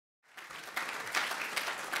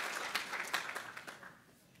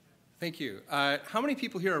Thank you. How many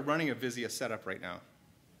people here are running a Vizia setup right now?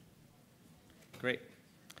 Great.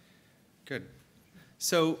 Good.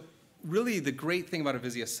 So really the great thing about a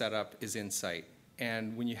Vizia setup is insight.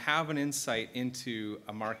 And when you have an insight into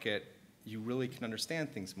a market, you really can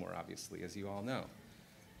understand things more, obviously, as you all know.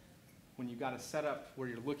 When you've got a setup where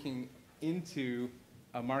you're looking into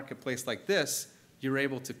a marketplace like this, you're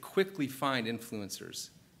able to quickly find influencers,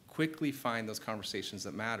 quickly find those conversations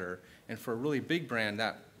that matter. And for a really big brand,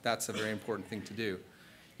 that's a very important thing to do.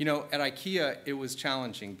 You know, at IKEA, it was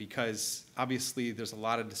challenging because obviously there's a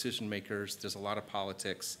lot of decision makers, there's a lot of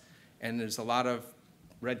politics, and there's a lot of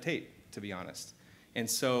red tape, to be honest. And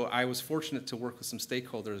so I was fortunate to work with some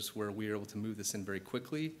stakeholders where we were able to move this in very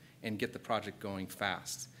quickly and get the project going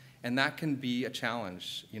fast. And that can be a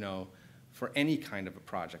challenge, you know, for any kind of a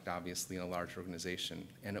project, obviously, in a large organization.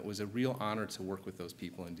 And it was a real honor to work with those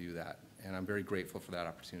people and do that. And I'm very grateful for that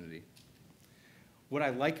opportunity. What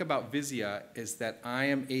I like about Vizia is that I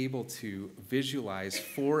am able to visualize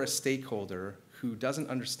for a stakeholder who doesn't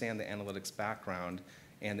understand the analytics background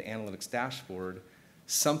and the analytics dashboard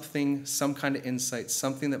something, some kind of insight,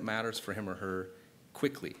 something that matters for him or her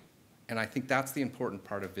quickly. And I think that's the important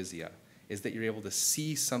part of Vizia, is that you're able to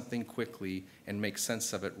see something quickly and make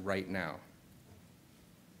sense of it right now.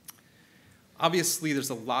 Obviously, there's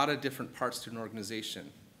a lot of different parts to an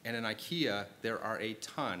organization. And in IKEA, there are a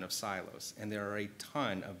ton of silos, and there are a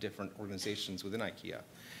ton of different organizations within IKEA.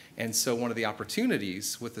 And so one of the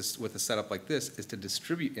opportunities with a setup like this is to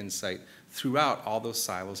distribute insight throughout all those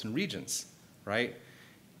silos and regions, right?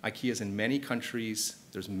 IKEA is in many countries,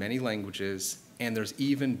 there's many languages, and there's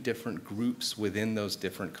even different groups within those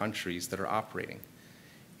different countries that are operating.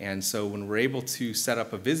 And so when we're able to set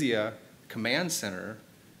up a Vizia command center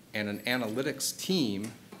and an analytics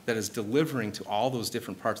team that is delivering to all those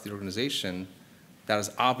different parts of the organization, that is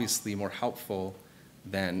obviously more helpful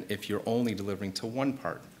than if you're only delivering to one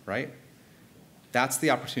part, right? That's the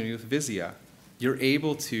opportunity with Vizia. You're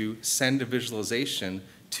able to send a visualization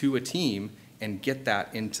to a team and get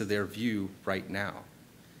that into their view right now.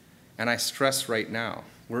 And I stress right now,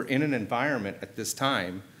 we're in an environment at this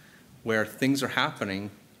time where things are happening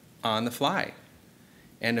on the fly.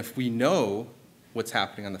 And if we know what's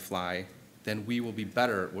happening on the fly, then we will be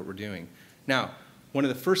better at what we're doing. Now, one of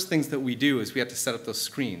the first things that we do is we have to set up those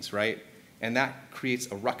screens, right? And that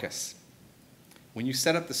creates a ruckus. When you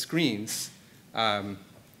set up the screens, and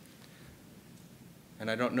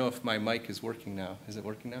I don't know if my mic is working now. Is it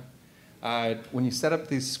working now? When you set up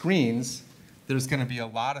these screens, there's going to be a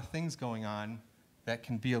lot of things going on that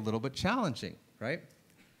can be a little bit challenging, right?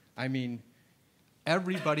 I mean,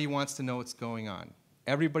 everybody wants to know what's going on.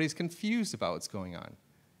 Everybody's confused about what's going on.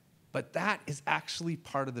 But that is actually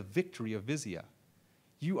part of the victory of Vizia.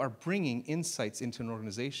 You are bringing insights into an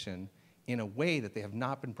organization in a way that they have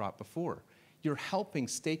not been brought before. You're helping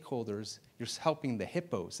stakeholders, you're helping the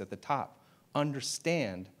hippos at the top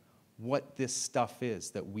understand what this stuff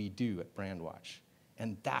is that we do at Brandwatch.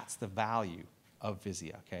 And that's the value of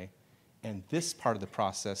Vizia, okay? And this part of the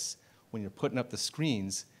process, when you're putting up the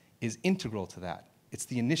screens, is integral to that. It's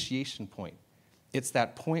the initiation point. It's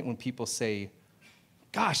that point when people say,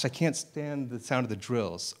 gosh, I can't stand the sound of the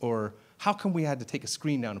drills, or how come we had to take a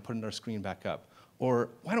screen down and put another screen back up? Or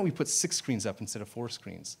why don't we put 6 screens up instead of 4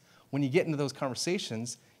 screens? When you get into those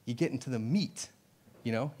conversations, you get into the meat,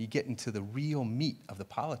 you know? You get into the real meat of the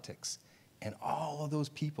politics. And all of those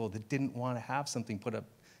people that didn't want to have something put up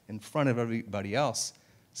in front of everybody else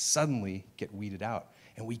suddenly get weeded out.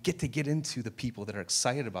 And we get to get into the people that are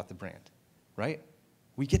excited about the brand, right?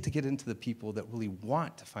 We get to get into the people that really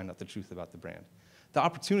want to find out the truth about the brand. The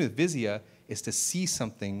opportunity with Vizia is to see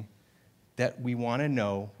something that we want to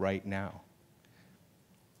know right now.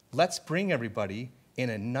 Let's bring everybody in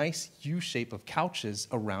a nice U shape of couches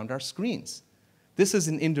around our screens. This is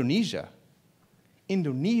in Indonesia.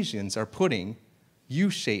 Indonesians are putting U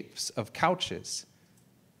shapes of couches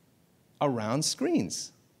around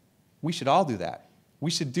screens. We should all do that.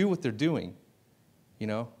 We should do what they're doing. You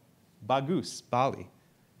know, bagus, Bali.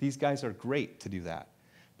 These guys are great to do that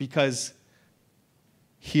because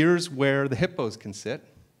here's where the hippos can sit,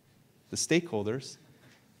 the stakeholders,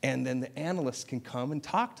 and then the analysts can come and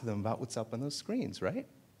talk to them about what's up on those screens, right?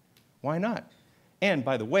 Why not? And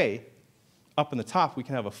by the way, up in the top, we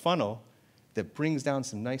can have a funnel that brings down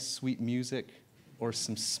some nice, sweet music or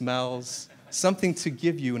some smells, something to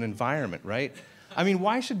give you an environment, right? I mean,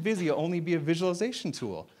 why should Vizia only be a visualization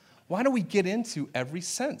tool? Why don't we get into every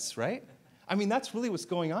sense, right? I mean, that's really what's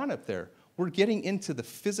going on up there. We're getting into the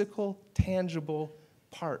physical, tangible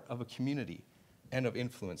part of a community and of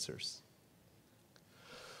influencers.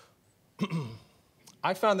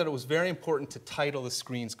 I found that it was very important to title the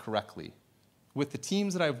screens correctly. With the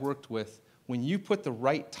teams that I've worked with, when you put the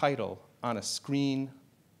right title on a screen,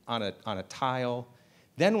 on a tile,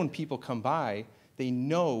 then when people come by, they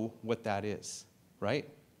know what that is, right?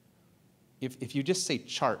 If you just say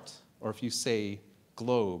chart, or if you say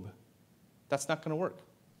globe, that's not going to work.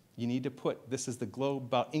 You need to put, this is the globe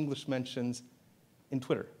about English mentions in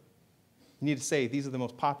Twitter. You need to say, these are the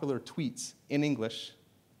most popular tweets in English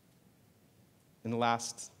in the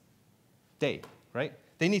last day, right?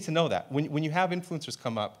 They need to know that. When you have influencers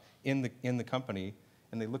come up in the company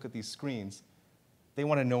and they look at these screens, they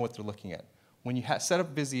want to know what they're looking at. When you set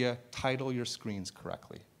up Vizia, title your screens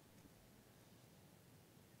correctly.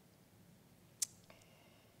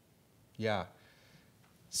 Yeah.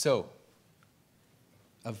 So,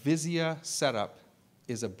 a Vizia setup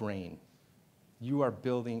is a brain. You are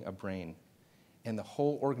building a brain, and the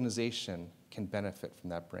whole organization can benefit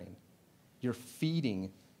from that brain. You're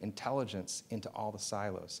feeding intelligence into all the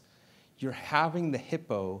silos. You're having the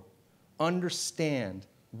hippo understand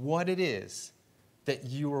what it is that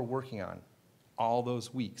you are working on all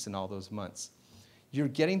those weeks and all those months. You're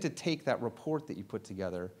getting to take that report that you put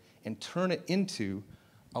together and turn it into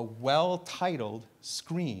a well-titled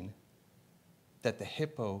screen that the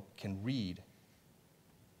hippo can read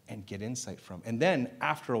and get insight from. And then,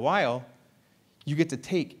 after a while, you get to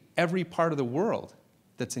take every part of the world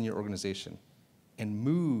that's in your organization and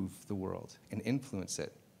move the world and influence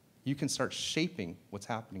it. You can start shaping what's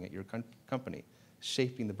happening at your company,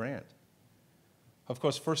 shaping the brand. Of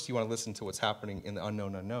course, first you want to listen to what's happening in the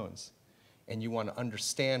unknown unknowns, and you want to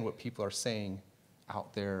understand what people are saying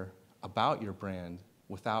out there about your brand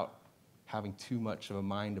without having too much of a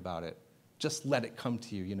mind about it. Just let it come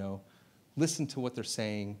to you, you know. Listen to what they're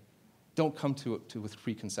saying. Don't come to it with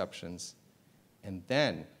preconceptions. And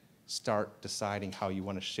then start deciding how you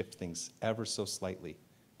want to shift things ever so slightly.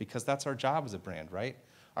 Because that's our job as a brand, right?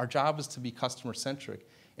 Our job is to be customer-centric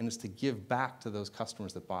and is to give back to those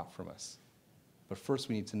customers that bought from us. But first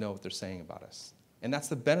we need to know what they're saying about us. And that's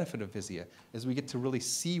the benefit of Vizia, is we get to really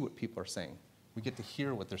see what people are saying. We get to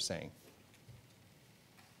hear what they're saying.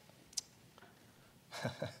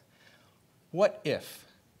 What if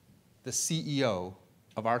the CEO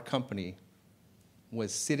of our company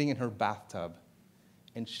was sitting in her bathtub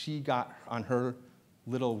and she got on her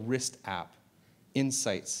little wrist app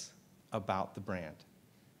insights about the brand?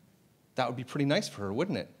 That would be pretty nice for her,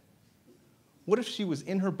 wouldn't it? What if she was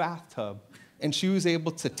in her bathtub and she was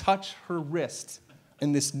able to touch her wrist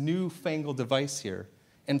in this newfangled device here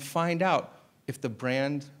and find out if the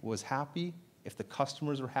brand was happy, if the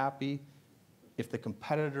customers were happy, if the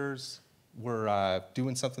competitors were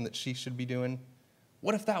doing something that she should be doing?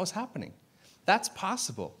 What if that was happening? That's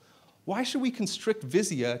possible. Why should we constrict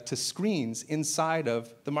Vizia to screens inside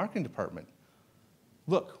of the marketing department?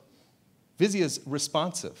 Look, Vizia is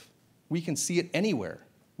responsive. We can see it anywhere.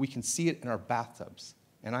 We can see it in our bathtubs.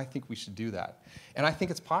 And I think we should do that. And I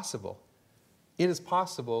think it's possible. It is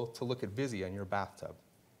possible to look at Vizia in your bathtub.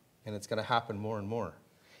 And it's going to happen more and more.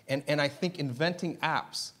 And I think inventing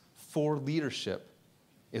apps for leadership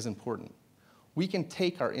is important. We can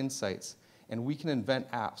take our insights and we can invent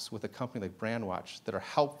apps with a company like Brandwatch that are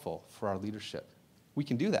helpful for our leadership. We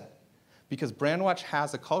can do that because Brandwatch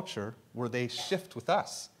has a culture where they shift with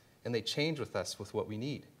us and they change with us with what we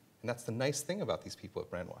need. And that's the nice thing about these people at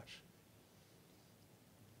Brandwatch.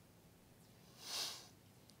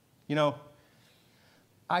 You know,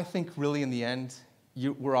 I think really in the end,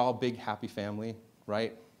 we're all a big happy family,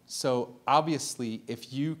 right? So obviously,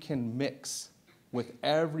 if you can mix with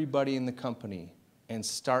everybody in the company and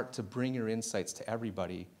start to bring your insights to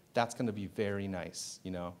everybody, that's going to be very nice,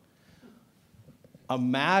 you know.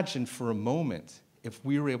 Imagine for a moment if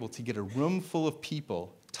we were able to get a room full of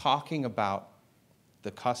people talking about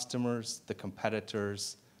the customers, the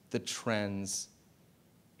competitors, the trends,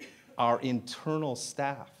 our internal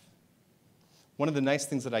staff. One of the nice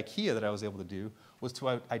things at IKEA that I was able to do was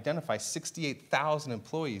to identify 68,000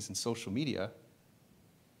 employees in social media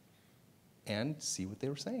and see what they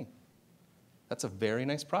were saying. That's a very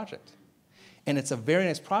nice project. And it's a very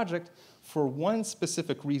nice project for one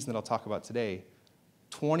specific reason that I'll talk about today: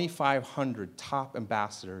 2,500 top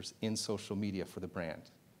ambassadors in social media for the brand.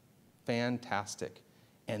 Fantastic.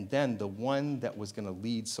 And then the one that was going to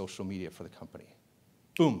lead social media for the company.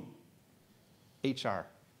 Boom. HR.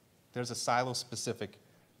 There's a silo-specific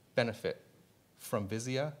benefit from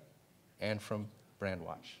Vizia and from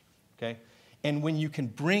Brandwatch, okay? And when you can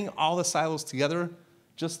bring all the silos together,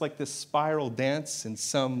 just like this spiral dance in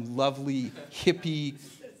some lovely hippie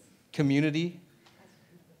community,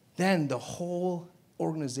 then the whole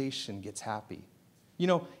organization gets happy. You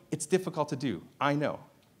know, it's difficult to do. I know.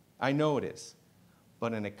 I know it is.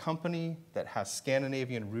 But in a company that has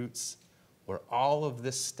Scandinavian roots, where all of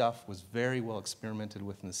this stuff was very well experimented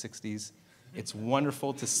with in the 60s, it's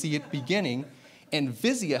wonderful to see it beginning, and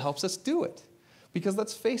Vizia helps us do it. Because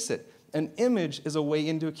let's face it, an image is a way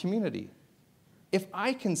into a community. If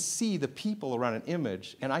I can see the people around an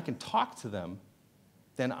image and I can talk to them,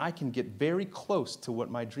 then I can get very close to what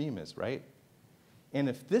my dream is, right? And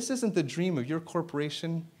if this isn't the dream of your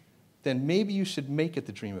corporation, then maybe you should make it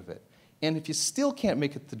the dream of it. And if you still can't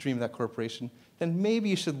make it the dream of that corporation, then maybe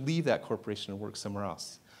you should leave that corporation and work somewhere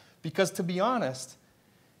else. Because to be honest,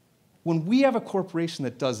 when we have a corporation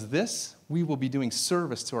that does this, we will be doing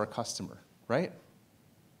service to our customer, right?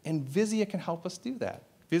 And Vizia can help us do that.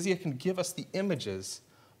 Vizia can give us the images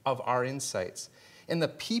of our insights and the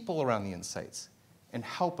people around the insights and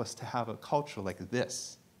help us to have a culture like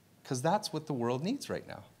this. Because that's what the world needs right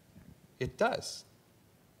now. It does.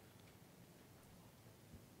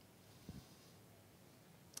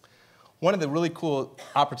 One of the really cool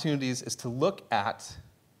opportunities is to look at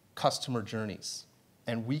customer journeys.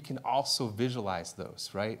 And we can also visualize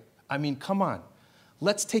those, right? I mean, come on.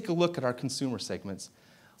 Let's take a look at our consumer segments.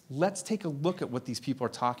 Let's take a look at what these people are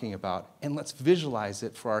talking about, and let's visualize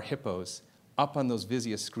it for our hippos up on those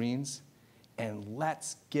Vizia screens, and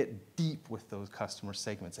let's get deep with those customer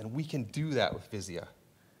segments. And we can do that with Vizia.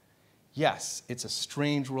 Yes, it's a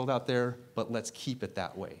strange world out there, but let's keep it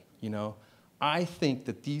that way, you know? I think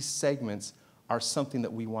that these segments are something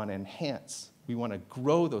that we want to enhance. We want to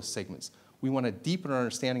grow those segments. We want to deepen our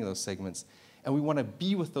understanding of those segments, and we want to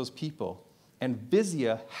be with those people. And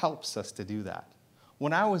Vizia helps us to do that.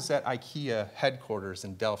 When I was at IKEA headquarters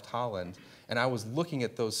in Delft, Holland, and I was looking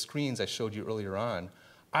at those screens I showed you earlier on,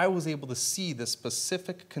 I was able to see the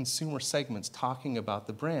specific consumer segments talking about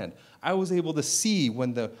the brand. I was able to see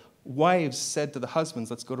when the wives said to the husbands,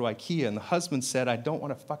 let's go to IKEA, and the husband said, I don't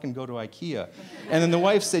want to fucking go to IKEA. And then the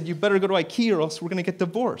wife said, you better go to IKEA or else we're going to get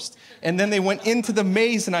divorced. And then they went into the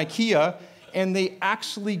maze in IKEA, and they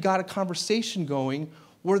actually got a conversation going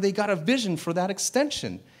where they got a vision for that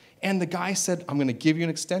extension. And the guy said, I'm going to give you an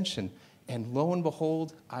extension. And lo and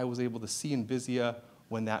behold, I was able to see in Vizia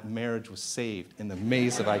when that marriage was saved in the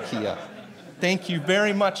maze of IKEA. Thank you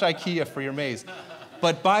very much, IKEA, for your maze.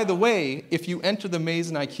 But by the way, if you enter the maze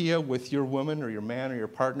in IKEA with your woman or your man or your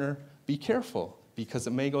partner, be careful, because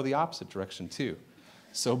it may go the opposite direction too.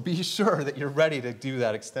 So be sure that you're ready to do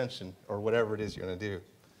that extension or whatever it is you're going to do.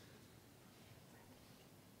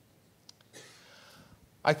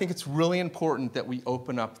 I think it's really important that we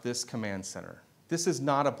open up this command center. This is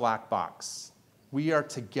not a black box. We are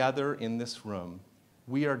together in this room.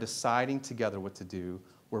 We are deciding together what to do.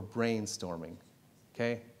 We're brainstorming,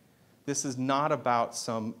 okay? This is not about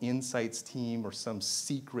some insights team or some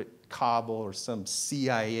secret cabal or some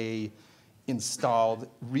CIA-installed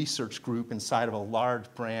research group inside of a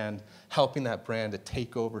large brand, helping that brand to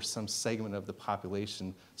take over some segment of the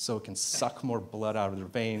population so it can suck more blood out of their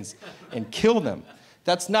veins and kill them.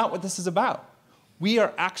 That's not what this is about. We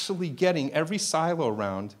are actually getting every silo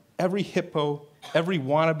around, every hippo, every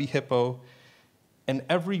wannabe hippo, and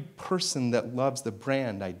every person that loves the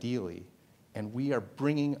brand ideally, and we are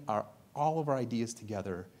bringing all of our ideas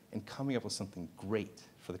together and coming up with something great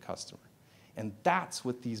for the customer. And that's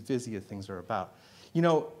what these Vizia things are about. You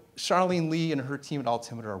know, Charlene Lee and her team at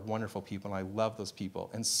Altimeter are wonderful people, and I love those people.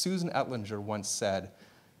 And Susan Ettlinger once said,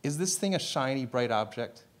 is this thing a shiny, bright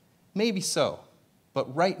object? Maybe so.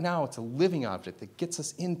 But right now, it's a living object that gets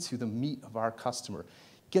us into the meat of our customer,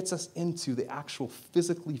 gets us into the actual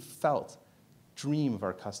physically felt dream of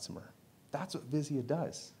our customer. That's what Vizia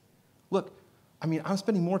does. Look, I mean, I'm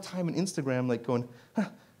spending more time on Instagram like going,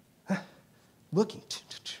 looking,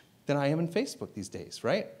 than I am in Facebook these days,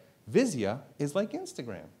 right? Vizia is like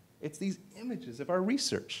Instagram. It's these images of our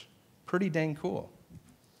research. Pretty dang cool.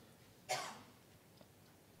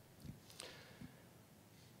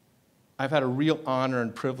 I've had a real honor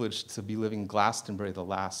and privilege to be living in Glastonbury the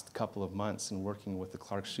last couple of months and working with the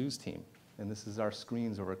Clark Shoes team. And this is our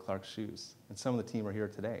screens over at Clark Shoes. And some of the team are here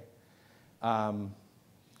today. I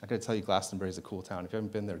got to tell you, Glastonbury is a cool town. If you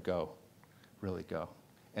haven't been there, go. Really go.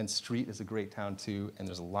 And Street is a great town, too. And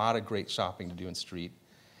there's a lot of great shopping to do in Street.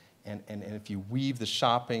 And if you weave the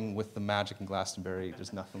shopping with the magic in Glastonbury,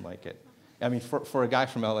 there's nothing like it. I mean, for a guy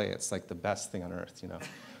from LA, it's like the best thing on earth, you know.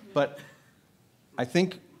 But I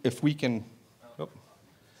think if we can,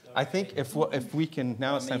 if we can,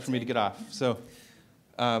 now it's time for me to get off. So,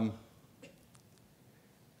 We're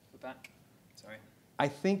back. Sorry. I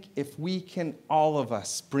think if we can, all of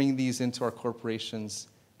us, bring these into our corporations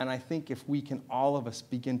And I think if we can, all of us,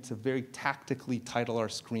 begin to very tactically title our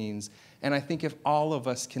screens, and I think if all of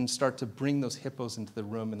us can start to bring those hippos into the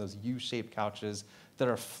room and those U-shaped couches that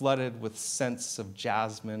are flooded with scents of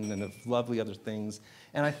jasmine and of lovely other things,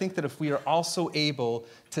 and I think that if we are also able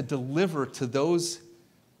to deliver to those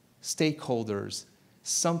stakeholders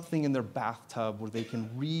something in their bathtub where they can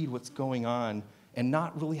read what's going on and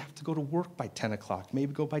not really have to go to work by 10 o'clock,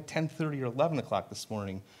 maybe go by 10:30 or 11 o'clock this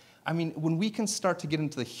morning. I mean, when we can start to get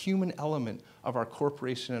into the human element of our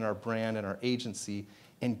corporation and our brand and our agency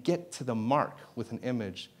and get to the mark with an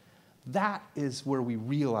image, that is where we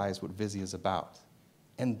realize what Vizia is about.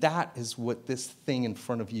 And that is what this thing in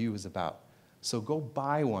front of you is about. So go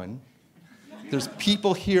buy one. There's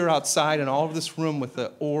people here outside and all of this room with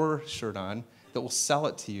the OR shirt on that will sell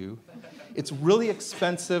it to you. It's really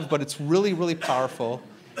expensive, but it's really, really powerful.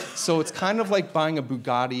 So it's kind of like buying a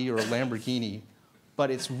Bugatti or a Lamborghini, but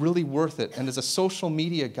it's really worth it. And as a social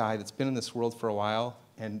media guy that's been in this world for a while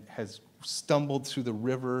and has stumbled through the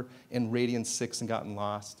river in Radian 6 and gotten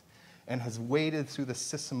lost, and has waded through the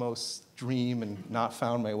Sisimo stream and not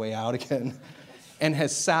found my way out again, and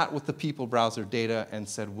has sat with the people browser data and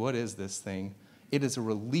said, what is this thing? It is a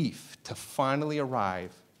relief to finally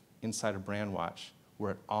arrive inside of Brandwatch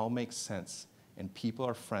where it all makes sense and people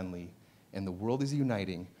are friendly and the world is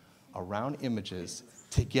uniting around images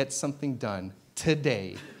to get something done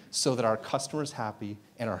today so that our customer is happy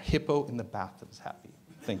and our hippo in the bathtub is happy.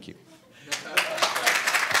 Thank you.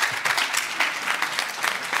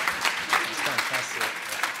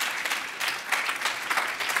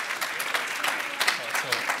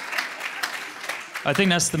 I think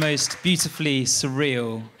that's the most beautifully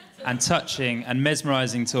surreal and touching and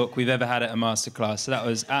mesmerizing talk we've ever had at a masterclass. So that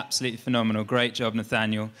was absolutely phenomenal. Great job,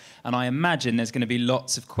 Nathaniel. And I imagine there's going to be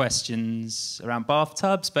lots of questions around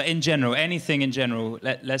bathtubs, but in general, anything in general,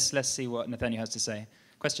 let's see what Nathaniel has to say.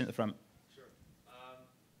 Question at the front. Sure.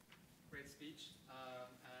 Great speech,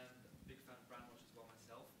 and big fan of Brandwatch as well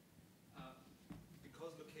myself.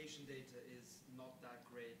 Because location data is not that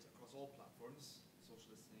great across all platforms,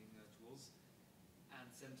 social listening tools, and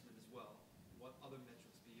sentiment as well, what other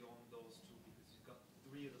metrics beyond those two, because you've got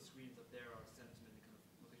 3 of the screens up there are sentiment and kind of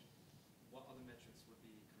location, what other metrics would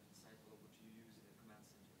be kind of insightful, or would you use in a command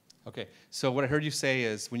center? Okay, so what I heard you say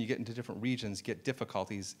is when you get into different regions, get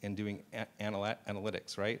difficulties in doing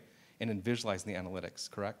analytics, right? And in visualizing the analytics,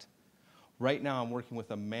 correct? Right now I'm working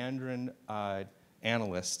with a Mandarin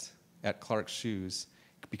analyst at Clark's Shoes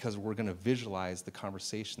because we're going to visualize the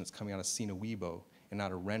conversation that's coming out of Sina Weibo and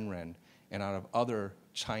out of Renren and out of other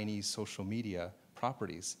Chinese social media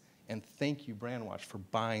properties. And thank you, Brandwatch, for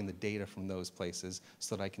buying the data from those places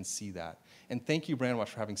so that I can see that. And thank you, Brandwatch,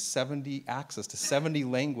 for having access to 70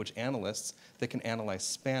 language analysts that can analyze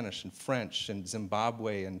Spanish and French and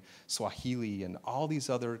Zimbabwe and Swahili and all these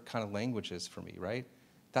other kind of languages for me, right?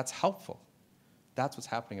 That's helpful. That's what's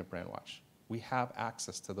happening at Brandwatch. We have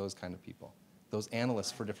access to those kind of people, those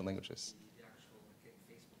analysts for different languages. The actual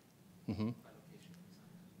Facebook by location,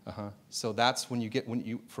 for example. So that's when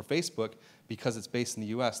you for Facebook, because it's based in the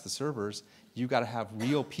US, the servers, you got to have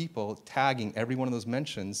real people tagging every one of those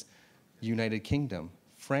mentions, United Kingdom,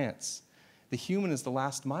 France. The human is the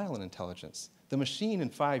last mile in intelligence. The machine in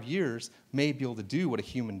 5 years may be able to do what a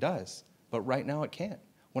human does, but right now it can't.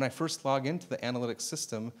 When I first log into the analytics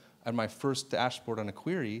system at my first dashboard on a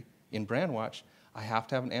query in Brandwatch, I have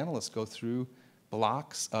to have an analyst go through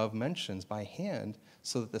blocks of mentions by hand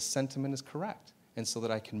so that the sentiment is correct and so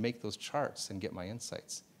that I can make those charts and get my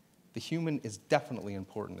insights. The human is definitely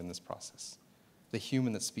important in this process. The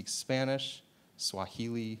human that speaks Spanish,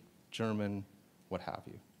 Swahili, German, what have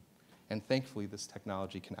you. And thankfully, this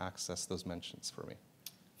technology can access those mentions for me.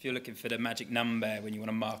 If you're looking for the magic number when you want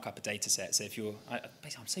to mark up a data set, so if you're,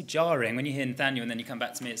 I'm so jarring when you hear Nathaniel and then you come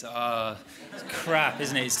back to me, it's like, it's crap,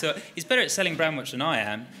 isn't it? He's better at selling Brandwatch than I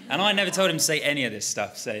am, and I never told him to say any of this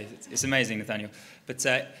stuff, so it's amazing, Nathaniel. But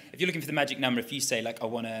if you're looking for the magic number, if you say, like, I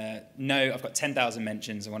want to know, I've got 10,000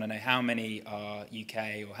 mentions, I want to know how many are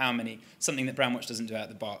UK or how many, something that Brandwatch doesn't do out of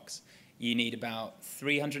the box, you need about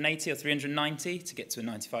 380 or 390 to get to a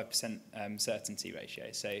 95% certainty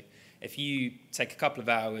ratio. So if you take a couple of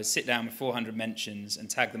hours, sit down with 400 mentions and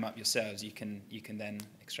tag them up yourselves, you can then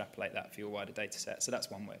extrapolate that for your wider data set. So that's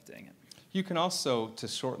one way of doing it. You can also, to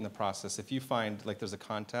shorten the process, if you find like there's a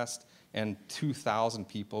contest and 2,000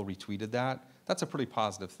 people retweeted that, that's a pretty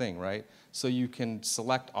positive thing, right? So you can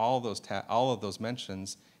select all of those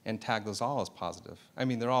mentions and tag those all as positive. I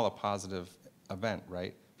mean, they're all a positive event,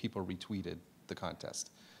 right? People retweeted the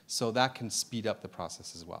contest. So that can speed up the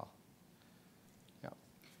process as well. Yeah.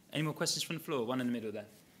 Any more questions from the floor? One in the middle there.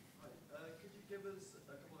 Hi. Could you give us a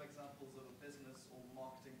couple of examples of a business or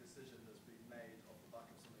marketing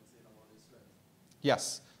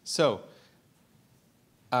Yes. So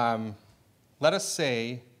let us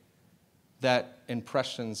say that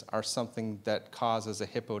impressions are something that causes a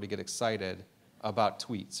hippo to get excited about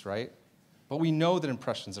tweets, right? But we know that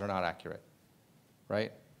impressions are not accurate,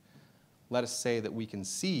 right? Let us say that we can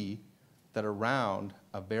see that around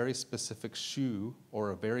a very specific shoe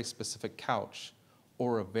or a very specific couch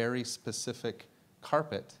or a very specific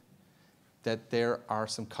carpet that there are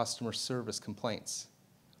some customer service complaints.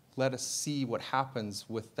 Let us see what happens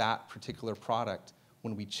with that particular product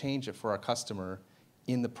when we change it for our customer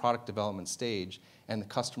in the product development stage, and the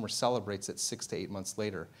customer celebrates it 6 to 8 months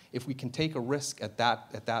later. If we can take a risk at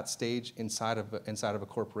that stage inside of a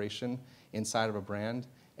corporation, inside of a brand,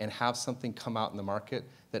 and have something come out in the market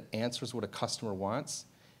that answers what a customer wants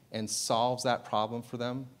and solves that problem for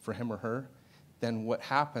them, for him or her, then what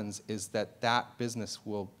happens is that that business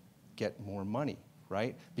will get more money,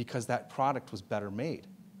 right? Because that product was better made.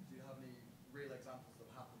 Do you have any real examples that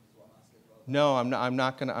happened is what I'm asking about? No,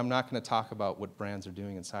 I'm not gonna talk about what brands are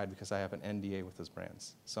doing inside because I have an NDA with those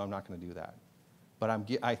brands, so I'm not gonna do that. But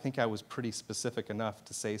I think I was pretty specific enough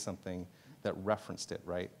to say something that referenced it,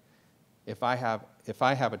 right? If I have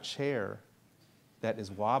a chair that is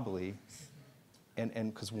wobbly,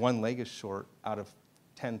 and because one leg is short out of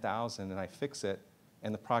 10,000, and I fix it,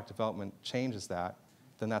 and the product development changes that,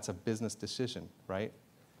 then that's a business decision, right?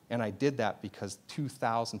 And I did that because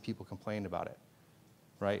 2,000 people complained about it,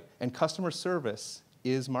 right? And customer service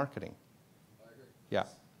is marketing. I agree. Yeah.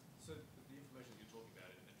 So the information you're talking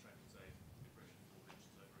about in tracking, say, impression for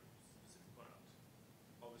mentions over a specific product,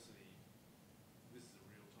 obviously this is a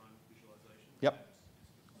real-time visualization. Yep. And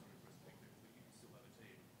it's sort of perspective, but you can still have a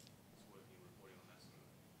team that's working and reporting on that sort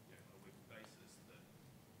of, you know, on a weekly basis that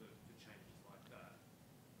the changes like that.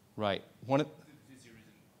 Right. Vizia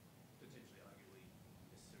isn't potentially arguably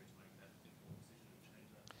necessary to make that informed decision and change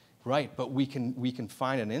that. Right, but we can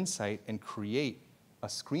find an insight and create a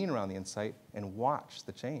screen around the insight and watch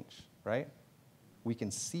the change, right? We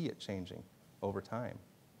can see it changing over time.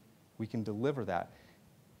 We can deliver that.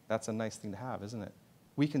 That's a nice thing to have, isn't it?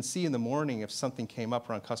 We can see in the morning if something came up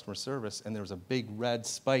around customer service and there was a big red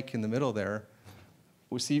spike in the middle there.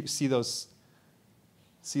 We see those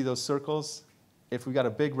circles? If we got a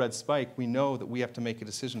big red spike, we know that we have to make a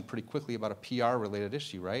decision pretty quickly about a PR-related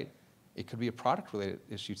issue, right? It could be a product-related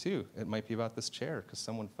issue, too. It might be about this chair because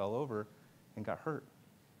someone fell over and got hurt.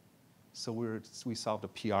 So we solved a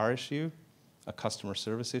PR issue, a customer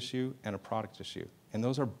service issue, and a product issue. And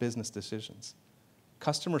those are business decisions.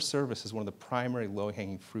 Customer service is one of the primary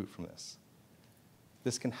low-hanging fruit from this.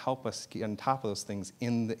 This can help us get on top of those things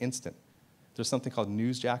in the instant. There's something called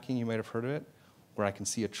newsjacking, you might have heard of it, where I can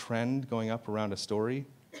see a trend going up around a story,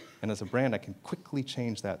 and as a brand, I can quickly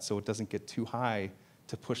change that so it doesn't get too high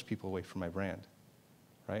to push people away from my brand,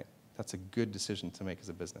 right? That's a good decision to make as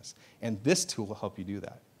a business. And this tool will help you do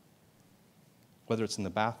that, whether it's in the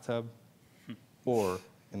bathtub or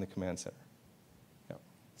in the command center. Yeah.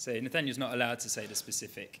 So Nathaniel's not allowed to say the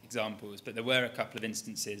specific examples, but there were a couple of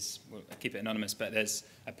instances, well, I'll keep it anonymous, but there's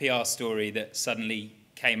a PR story that suddenly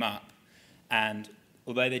came up, and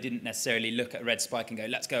although they didn't necessarily look at a red spike and go,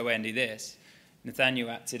 let's go away and do this, Nathaniel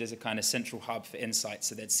acted as a kind of central hub for insights.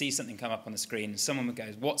 So they'd see something come up on the screen, and someone would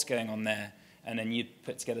go, what's going on there? And then you'd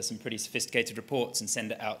put together some pretty sophisticated reports and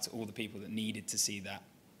send it out to all the people that needed to see that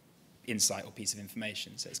insight or piece of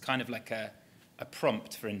information. So it's kind of like a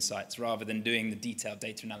prompt for insights. Rather than doing the detailed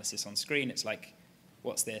data analysis on screen, it's like,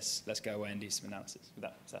 what's this? Let's go away and do some analysis.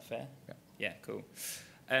 Is that fair? Yeah. Yeah, cool.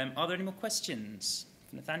 Are there any more questions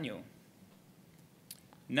for Nathaniel?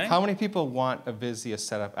 No? How many people want a Vizia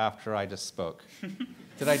setup after I just spoke?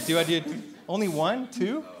 Did I do only one,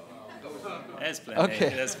 two? There's plenty. Okay.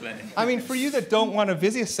 There's plenty. I mean, for you that don't want a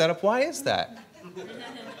Vizia setup, why is that?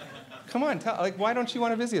 Come on, why don't you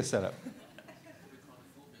want a Vizia setup?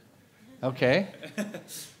 Okay.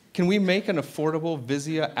 Can we make an affordable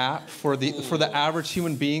Vizia app for the average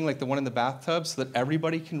human being, like the one in the bathtub, so that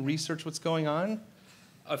everybody can research what's going on?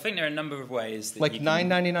 I think there are a number of ways that Like you can...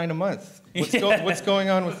 $9.99 a month. What's going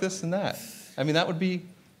on with this and that? I mean, that would be.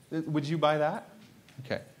 Would you buy that?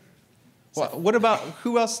 Okay. Well, what about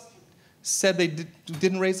who else said they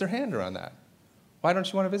didn't raise their hand around that? Why don't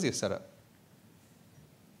you want a Vizia setup?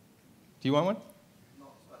 Do you want one?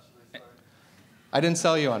 Not especially, sorry. I didn't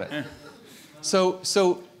sell you on it.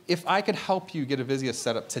 So if I could help you get a Vizia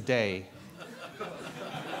setup today,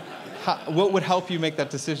 what would help you make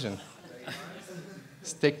that decision?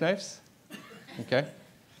 Steak knives? Okay.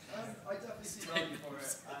 I definitely see value for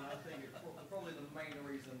it, and I think probably the main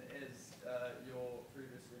reason is your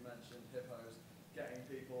previously mentioned hippos getting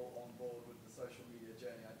people on board with the social media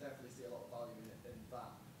journey. I definitely see a lot of value in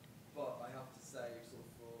that. But I have to say,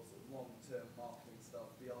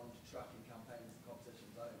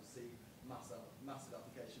 massive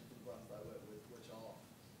application for the brands that I work with, which are,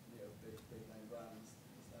 big name brands,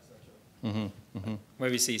 etc. Where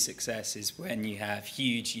we see success is when you have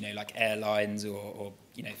huge, like airlines or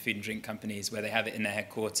food and drink companies where they have it in their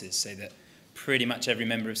headquarters, so that pretty much every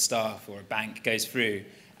member of staff or a bank goes through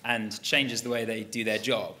and changes the way they do their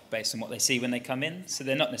job based on what they see when they come in. So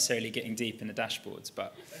they're not necessarily getting deep in the dashboards,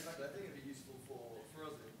 but... Exactly. I think it'd be useful for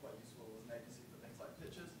us, it'd be quite useful as an agency for things like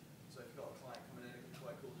pictures. So if you've got a client coming in, it'd be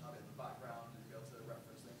quite cool to have it in the background and be able to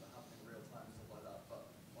reference things that are happening in real time and stuff like that. But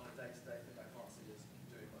on a day-to-day thing, I can't see us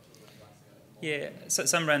doing much other than glancing at it. Yeah, so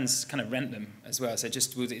some brands kind of rent them as well. So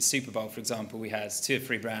just with Super Bowl, for example, we had 2 or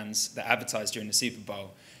 3 brands that advertised during the Super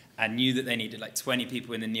Bowl and knew that they needed like 20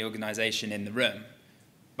 people in the organization in the room,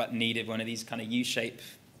 but needed one of these kind of U-shaped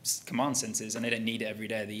command centers, and they don't need it every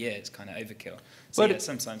day of the year. It's kind of overkill. So But yeah,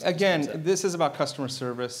 sometimes again, this is about customer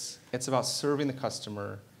service. It's about serving the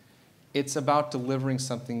customer. It's about delivering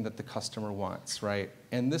something that the customer wants, right?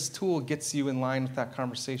 And this tool gets you in line with that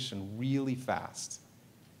conversation really fast.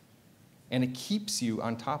 And it keeps you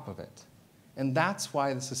on top of it. And that's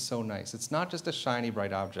why this is so nice. It's not just a shiny,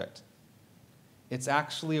 bright object. It's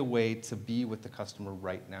actually a way to be with the customer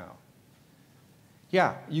right now.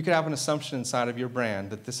 Yeah, you could have an assumption inside of your brand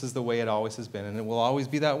that this is the way it always has been, and it will always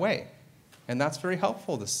be that way. And that's very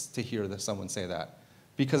helpful to hear someone say that.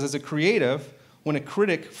 Because as a creative, when a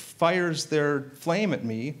critic fires their flame at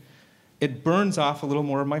me, it burns off a little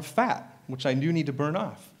more of my fat, which I do need to burn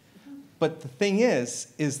off. But the thing is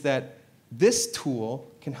that this tool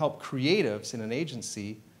can help creatives in an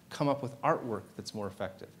agency come up with artwork that's more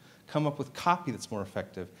effective, come up with copy that's more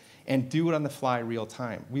effective, and do it on the fly real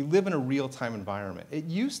time. We live in a real-time environment. It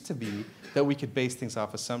used to be that we could base things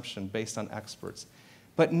off assumption based on experts.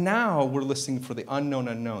 But now we're listening for the unknown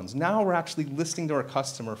unknowns. Now we're actually listening to our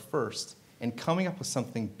customer first and coming up with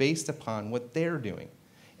something based upon what they're doing.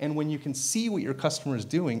 And when you can see what your customer is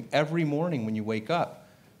doing every morning when you wake up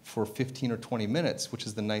for 15 or 20 minutes, which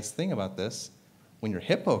is the nice thing about this, when your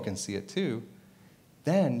hippo can see it too,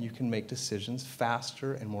 then you can make decisions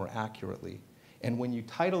faster and more accurately. And when you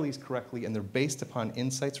title these correctly and they're based upon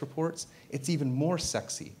insights reports, it's even more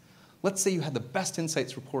sexy. Let's say you had the best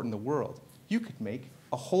insights report in the world. You could make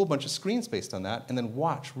a whole bunch of screens based on that and then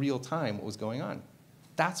watch real time what was going on.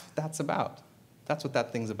 That's what that's about. That's what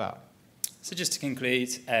that thing's about. So just to conclude,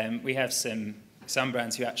 we have some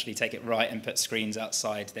brands who actually take it right and put screens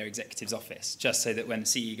outside their executive's office, just so that when the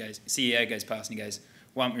CEO goes past and he goes,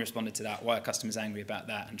 why haven't we responded to that? Why are customers angry about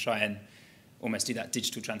that? And try and almost do that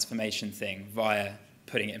digital transformation thing via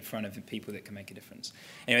putting it in front of people that can make a difference.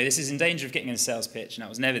 Anyway, this is in danger of getting in a sales pitch, and that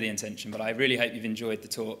was never the intention, but I really hope you've enjoyed the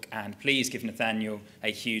talk, and please give Nathaniel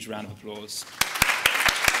a huge round of applause.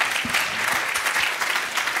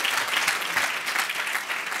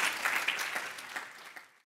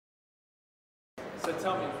 So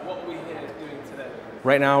tell me, what are we here doing today?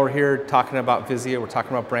 Right now we're here talking about Vizia, we're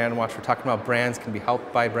talking about Brandwatch, we're talking about brands can be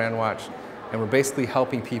helped by Brandwatch, and we're basically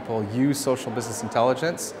helping people use social business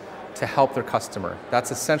intelligence to help their customer.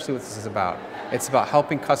 That's essentially what this is about. It's about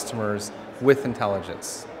helping customers with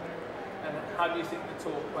intelligence. And how do you think the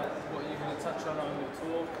talk went? What are you going to touch on your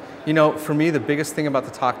talk? You know, for me, the biggest thing about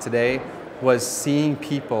the talk today was seeing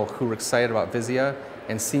people who were excited about Vizia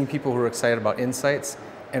and seeing people who were excited about insights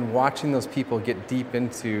and watching those people get deep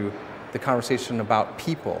into the conversation about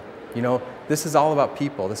people. You know, this is all about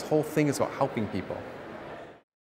people. This whole thing is about helping people.